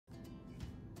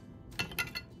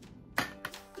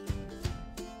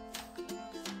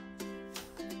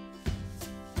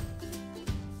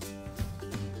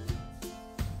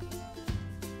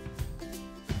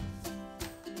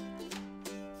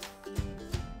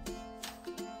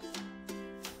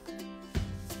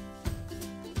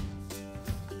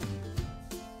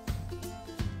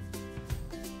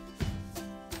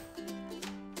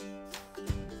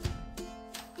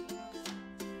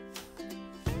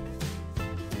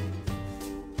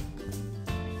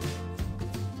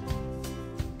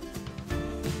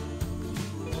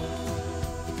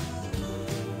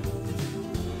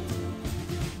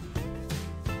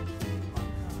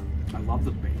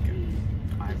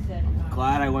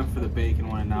that I went for the bacon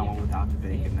one and not one without the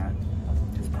bacon. That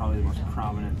is probably the most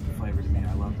prominent flavor to me.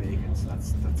 I love bacon, so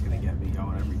that's gonna get me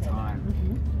going every time.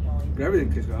 But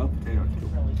everything tastes good. I love potatoes too.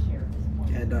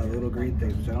 And the little green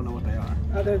things, which I don't know what they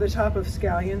are. They're the top of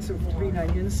scallions or green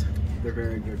onions. They're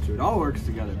very good too. It all works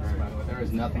together very well. There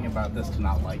is nothing about this to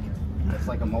not like. It's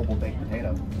like a mobile baked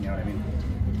potato. You know what I mean?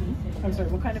 I'm sorry,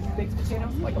 what kind of baked potato?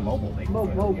 Like a mobile baked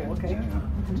potato. Mobile, okay.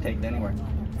 Yeah. Take it anywhere.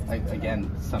 Again,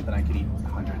 something I could eat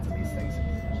hundreds of these things.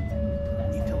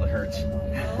 Eat till it hurts.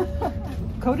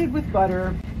 Coated with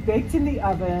butter, baked in the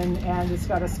oven, and it's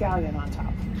got a scallion on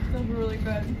top. That's really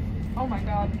good. Oh my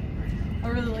god. I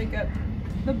really like it.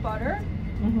 The butter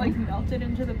like melted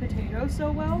into the potato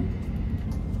so well.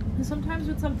 And sometimes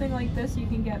with something like this you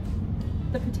can get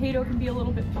the potato can be a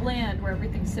little bit bland where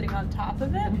everything's sitting on top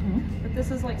of it, but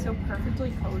this is like so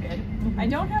perfectly coated. I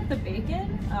don't have the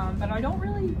bacon, but I don't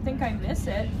really think I miss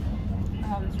it.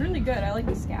 It's really good. I like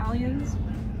the scallions.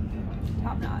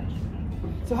 Top notch.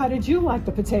 So how did you like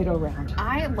the potato round?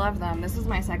 I love them. This is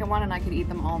my second one and I could eat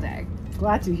them all day.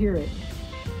 Glad to hear it.